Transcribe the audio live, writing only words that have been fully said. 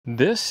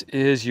This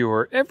is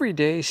your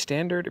everyday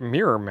standard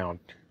mirror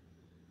mount,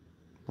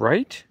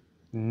 right?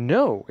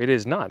 No, it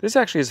is not. This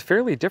actually is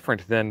fairly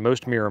different than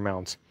most mirror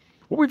mounts.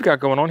 What we've got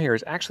going on here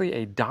is actually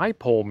a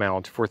dipole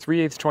mount for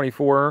 3/8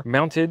 24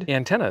 mounted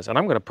antennas, and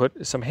I'm going to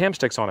put some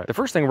Hamsticks on it. The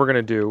first thing we're going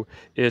to do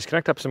is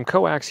connect up some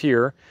coax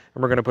here,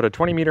 and we're going to put a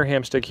 20-meter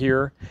Hamstick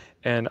here,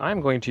 and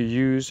I'm going to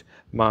use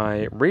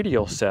my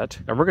radial set,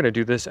 and we're going to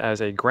do this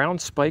as a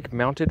ground spike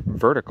mounted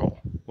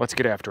vertical. Let's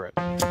get after it.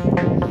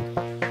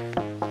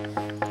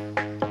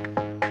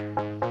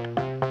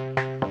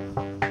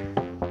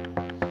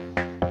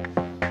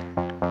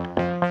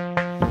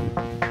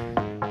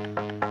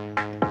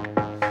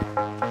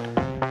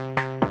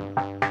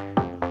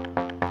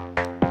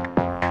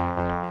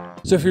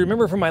 So if you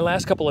remember from my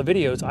last couple of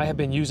videos, I have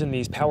been using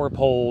these power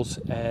poles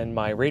and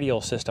my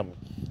radial system.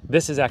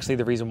 This is actually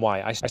the reason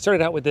why. I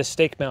started out with this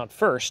stake mount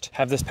first,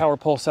 have this power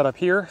pole set up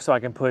here so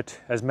I can put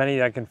as many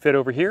as I can fit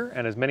over here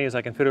and as many as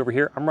I can fit over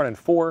here. I'm running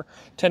 4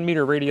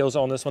 10-meter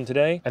radials on this one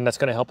today, and that's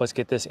gonna help us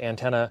get this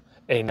antenna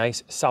a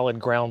nice solid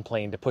ground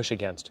plane to push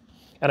against.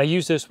 And I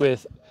use this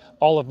with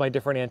all of my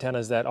different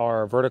antennas that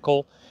are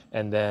vertical,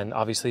 and then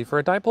obviously for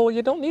a dipole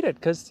you don't need it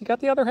because you got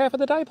the other half of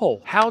the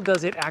dipole. How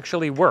does it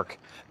actually work?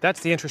 That's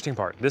the interesting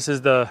part. This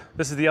is the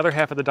other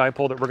half of the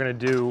dipole that we're going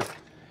to do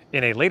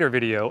in a later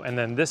video, and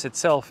then this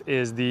itself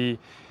is the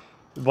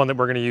one that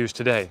we're going to use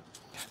today.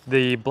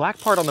 The black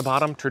part on the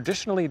bottom,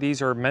 traditionally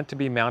these are meant to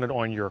be mounted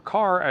on your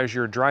car as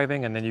you're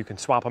driving, and then you can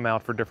swap them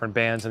out for different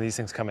bands, and these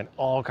things come in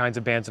all kinds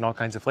of bands and all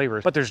kinds of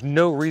flavors. But there's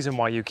no reason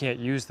why you can't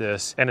use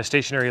this in a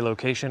stationary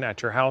location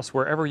at your house,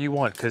 wherever you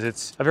want, because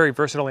it's a very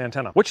versatile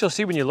antenna. What you'll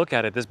see when you look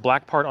at it, this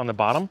black part on the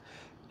bottom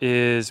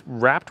is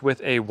wrapped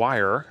with a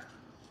wire.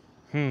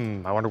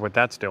 I wonder what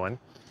that's doing.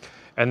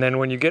 And then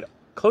when you get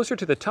closer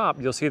to the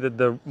top, you'll see that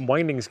the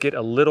windings get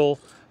a little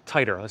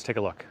tighter. Let's take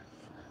a look.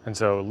 And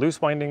so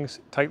loose windings,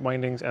 tight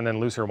windings, and then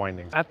looser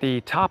windings. At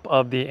the top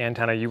of the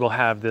antenna, you will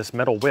have this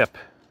metal whip,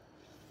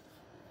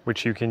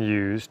 which you can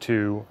use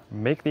to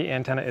make the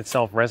antenna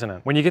itself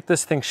resonant. When you get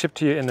this thing shipped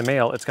to you in the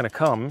mail, it's gonna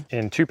come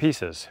in 2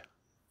 pieces.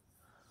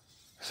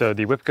 So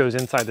the whip goes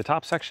inside the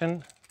top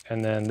section,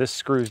 and then this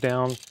screws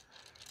down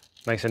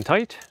nice and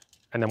tight.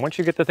 And then once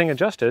you get the thing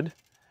adjusted,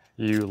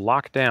 you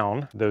lock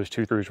down those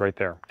 2 screws right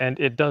there. And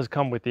it does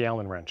come with the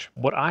Allen wrench.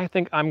 What I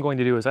think I'm going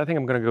to do is I think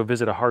I'm going to go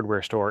visit a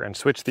hardware store and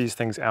switch these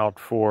things out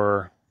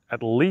for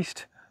at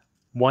least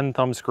 1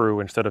 thumb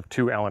screw instead of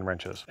 2 Allen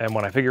wrenches. And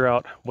when I figure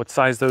out what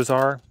size those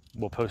are,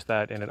 we'll post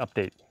that in an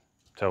update.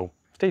 So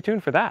stay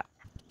tuned for that.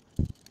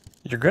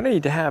 You're going to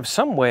need to have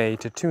some way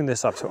to tune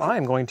this up. So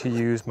I'm going to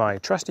use my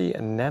trusty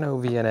Nano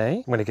VNA.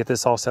 I'm going to get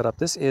this all set up.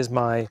 This is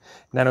my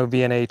Nano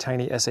VNA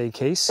Tiny SA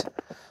case.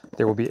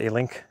 There will be a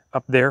link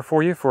up there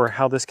for you for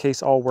how this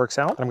case all works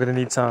out. I'm gonna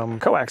need some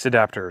coax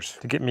adapters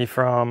to get me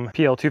from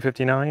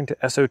PL259 to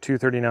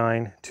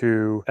SO239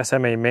 to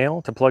SMA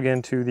male to plug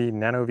into the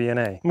Nano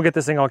VNA. I'm gonna get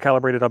this thing all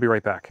calibrated, I'll be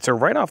right back. So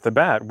right off the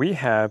bat, we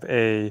have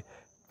a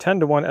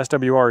 10-to-1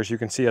 SWR, as you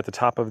can see at the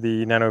top of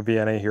the Nano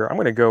VNA here. I'm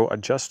gonna go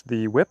adjust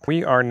the whip.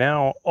 We are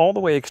now all the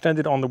way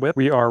extended on the whip.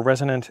 We are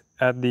resonant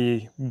at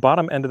the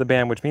bottom end of the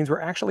band, which means we're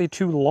actually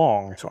too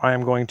long. So I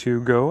am going to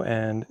go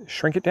and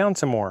shrink it down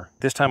some more.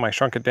 This time I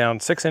shrunk it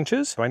down 6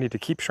 inches, so I need to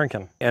keep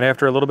shrinking. And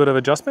after a little bit of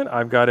adjustment,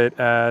 I've got it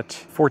at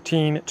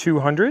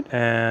 14,200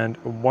 and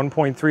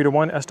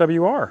 1.3-to-1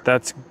 SWR.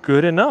 That's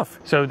good enough.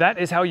 So that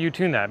is how you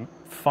tune that.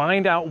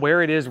 Find out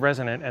where it is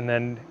resonant, and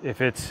then if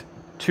it's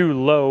too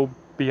low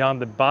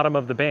beyond the bottom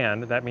of the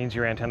band, that means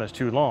your antenna is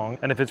too long.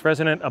 And if it's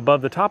resonant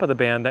above the top of the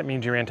band, that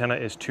means your antenna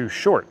is too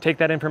short. Take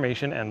that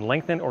information and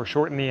lengthen or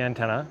shorten the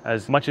antenna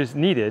as much as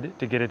needed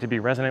to get it to be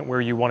resonant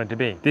where you want it to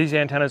be. These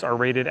antennas are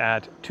rated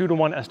at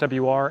 2-to-1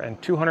 SWR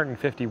and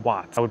 250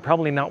 watts. I would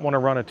probably not want to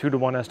run a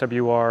 2-to-1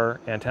 SWR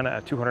antenna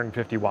at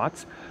 250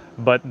 watts,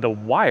 but the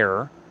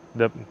wire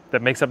that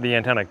makes up the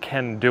antenna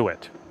can do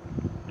it.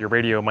 Your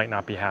radio might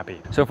not be happy.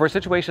 So for a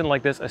situation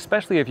like this,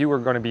 especially if you were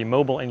going to be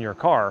mobile in your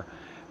car,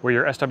 where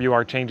your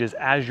SWR changes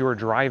as you're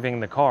driving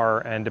the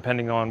car, and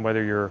depending on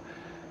whether you're,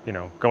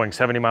 going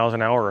 70 miles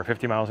an hour or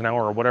 50 miles an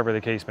hour or whatever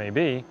the case may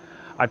be,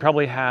 I'd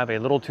probably have a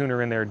little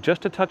tuner in there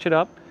just to touch it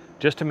up,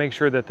 just to make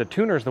sure that the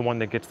tuner is the one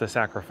that gets the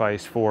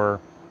sacrifice for,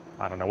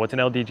 I don't know, what's an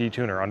LDG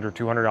tuner, under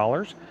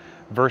 $200,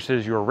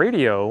 versus your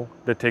radio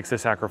that takes the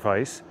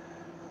sacrifice,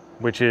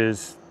 which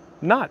is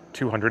not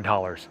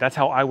 $200. That's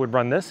how I would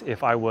run this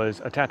if I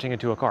was attaching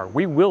it to a car.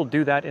 We will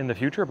do that in the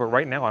future, but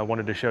right now I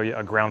wanted to show you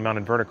a ground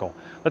mounted vertical.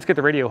 Let's get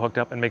the radio hooked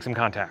up and make some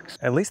contacts.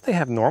 At least they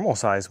have normal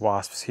size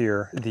wasps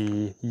here.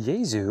 The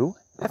Yaesu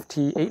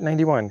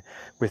FT891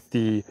 with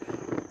the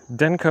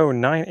Denko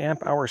 9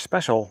 amp hour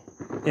special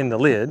in the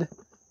lid.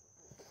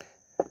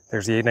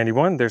 There's the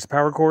 891, there's the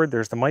power cord,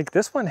 there's the mic.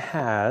 This one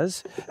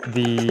has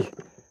the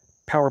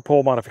power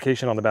pole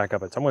modification on the back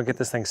of it. So I'm gonna get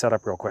this thing set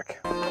up real quick.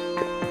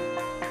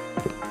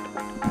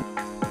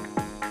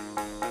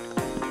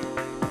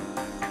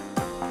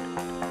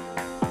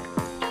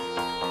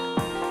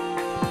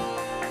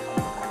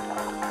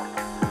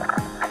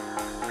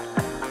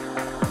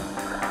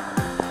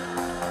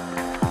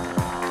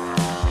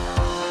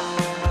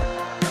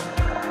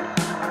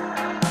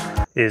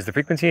 Is the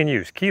frequency in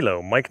use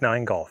Kilo Mike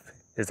 9 Golf?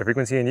 Is the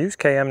frequency in use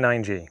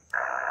KM9G?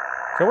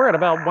 So we're at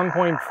about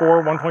 1.4,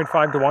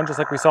 1.5 to 1, just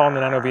like we saw in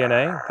the Nano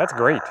VNA. That's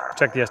great.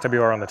 Check the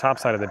SWR on the top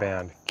side of the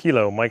band.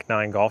 Kilo Mike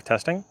 9 Golf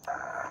testing.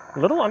 A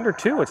little under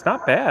 2, it's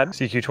not bad.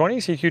 CQ20,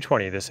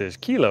 CQ20, this is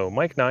Kilo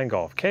Mike 9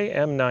 Golf,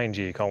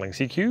 KM9G, calling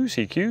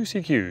CQ, CQ,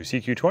 CQ,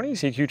 CQ20,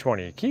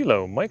 CQ20,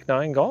 Kilo Mike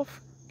 9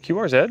 Golf,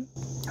 QRZ.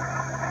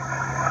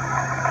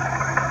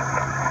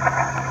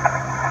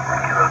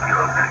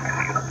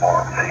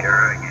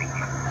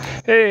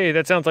 Hey,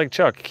 that sounds like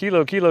Chuck.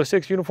 Kilo, Kilo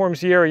 6, Uniform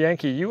Sierra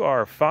Yankee. You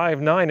are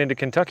 5'9" into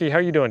Kentucky. How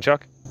you doing,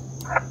 Chuck?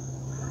 Yeah,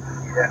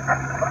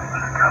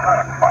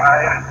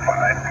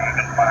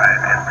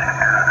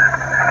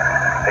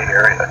 5'5" in the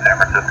area of San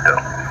Francisco.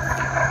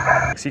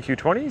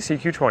 CQ20,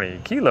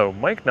 CQ20, Kilo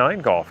Mike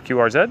 9 Golf,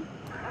 QRZ.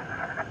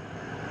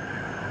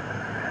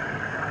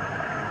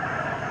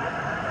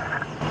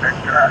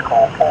 Victor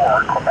Echo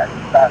 4, Quebec,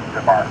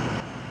 Zanzibar.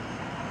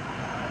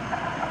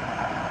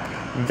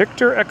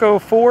 Victor Echo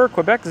 4,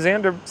 Quebec,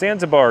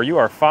 Zanzibar. You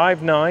are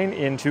 5'9"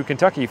 into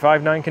Kentucky.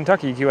 5'9"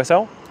 Kentucky,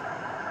 QSL.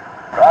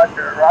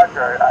 Roger,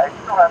 Roger. I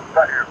still haven't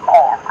got your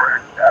call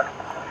correct yet.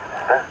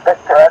 This is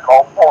Victor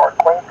Echo 4,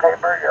 Queen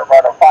Paper. You're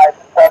about a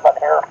 5'7"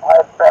 here,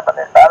 5'7"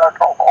 in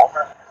Manitoba,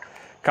 over.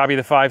 Copy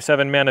the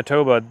 5'7"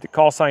 Manitoba. The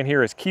call sign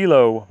here is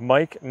Kilo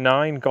Mike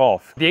 9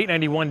 Golf. The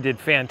 891 did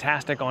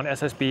fantastic on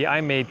SSB.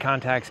 I made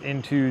contacts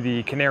into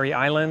the Canary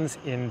Islands,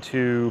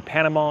 into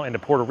Panama, into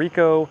Puerto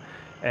Rico,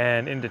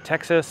 and into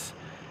Texas,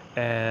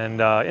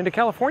 and into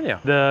California.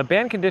 The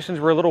band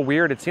conditions were a little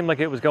weird. It seemed like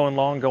it was going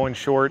long, going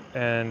short,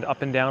 and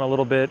up and down a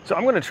little bit. So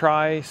I'm gonna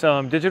try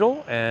some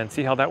digital and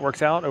see how that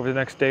works out over the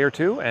next day or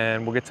two,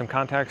 and we'll get some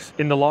contacts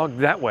in the log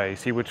that way,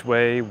 see which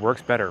way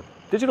works better.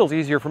 Digital's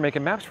easier for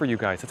making maps for you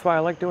guys. That's why I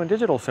like doing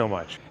digital so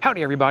much.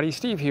 Howdy everybody,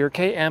 Steve here,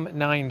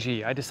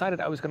 KM9G. I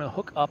decided I was gonna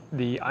hook up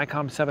the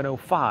ICOM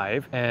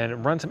 705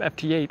 and run some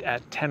FT8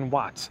 at 10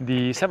 watts.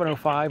 The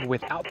 705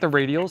 without the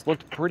radials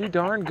looked pretty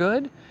darn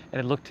good,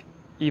 and it looked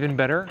even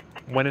better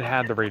when it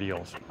had the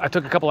radials. I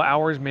took a couple of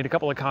hours, made a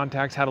couple of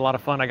contacts, had a lot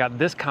of fun. I got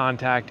this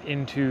contact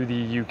into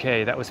the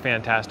UK, that was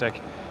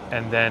fantastic.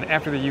 And then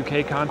after the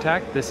UK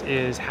contact, this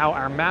is how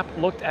our map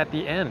looked at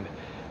the end.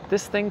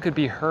 This thing could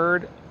be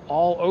heard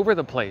all over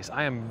the place.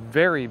 I am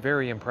very,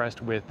 very impressed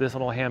with this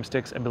little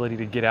Hamstick's ability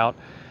to get out.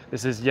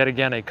 This is yet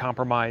again a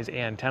compromise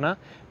antenna,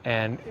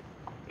 and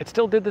it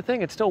still did the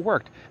thing, it still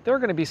worked. There are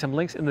gonna be some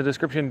links in the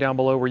description down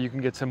below where you can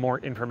get some more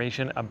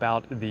information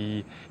about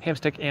the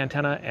Hamstick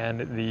antenna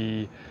and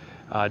the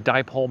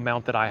dipole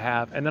mount that I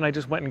have. And then I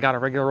just went and got a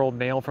regular old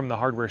nail from the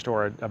hardware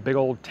store, a big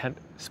old tent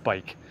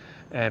spike,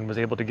 and was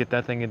able to get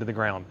that thing into the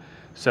ground.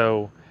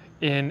 So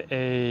in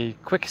a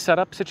quick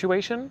setup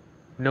situation,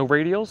 no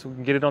radials, we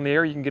can get it on the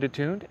air, you can get it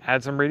tuned,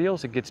 add some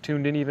radials, it gets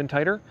tuned in even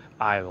tighter.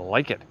 I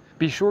like it.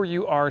 Be sure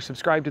you are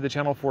subscribed to the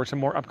channel for some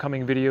more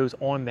upcoming videos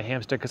on the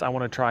Hamstick, because I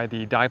want to try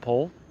the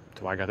dipole,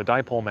 so I got the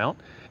dipole mount,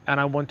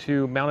 and I want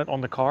to mount it on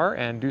the car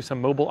and do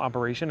some mobile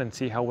operation and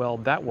see how well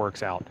that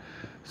works out.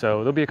 So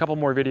there'll be a couple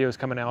more videos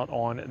coming out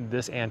on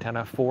this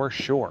antenna for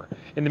sure.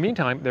 In the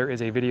meantime, there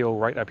is a video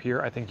right up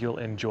here I think you'll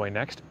enjoy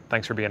next.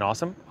 Thanks for being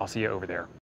awesome. I'll see you over there.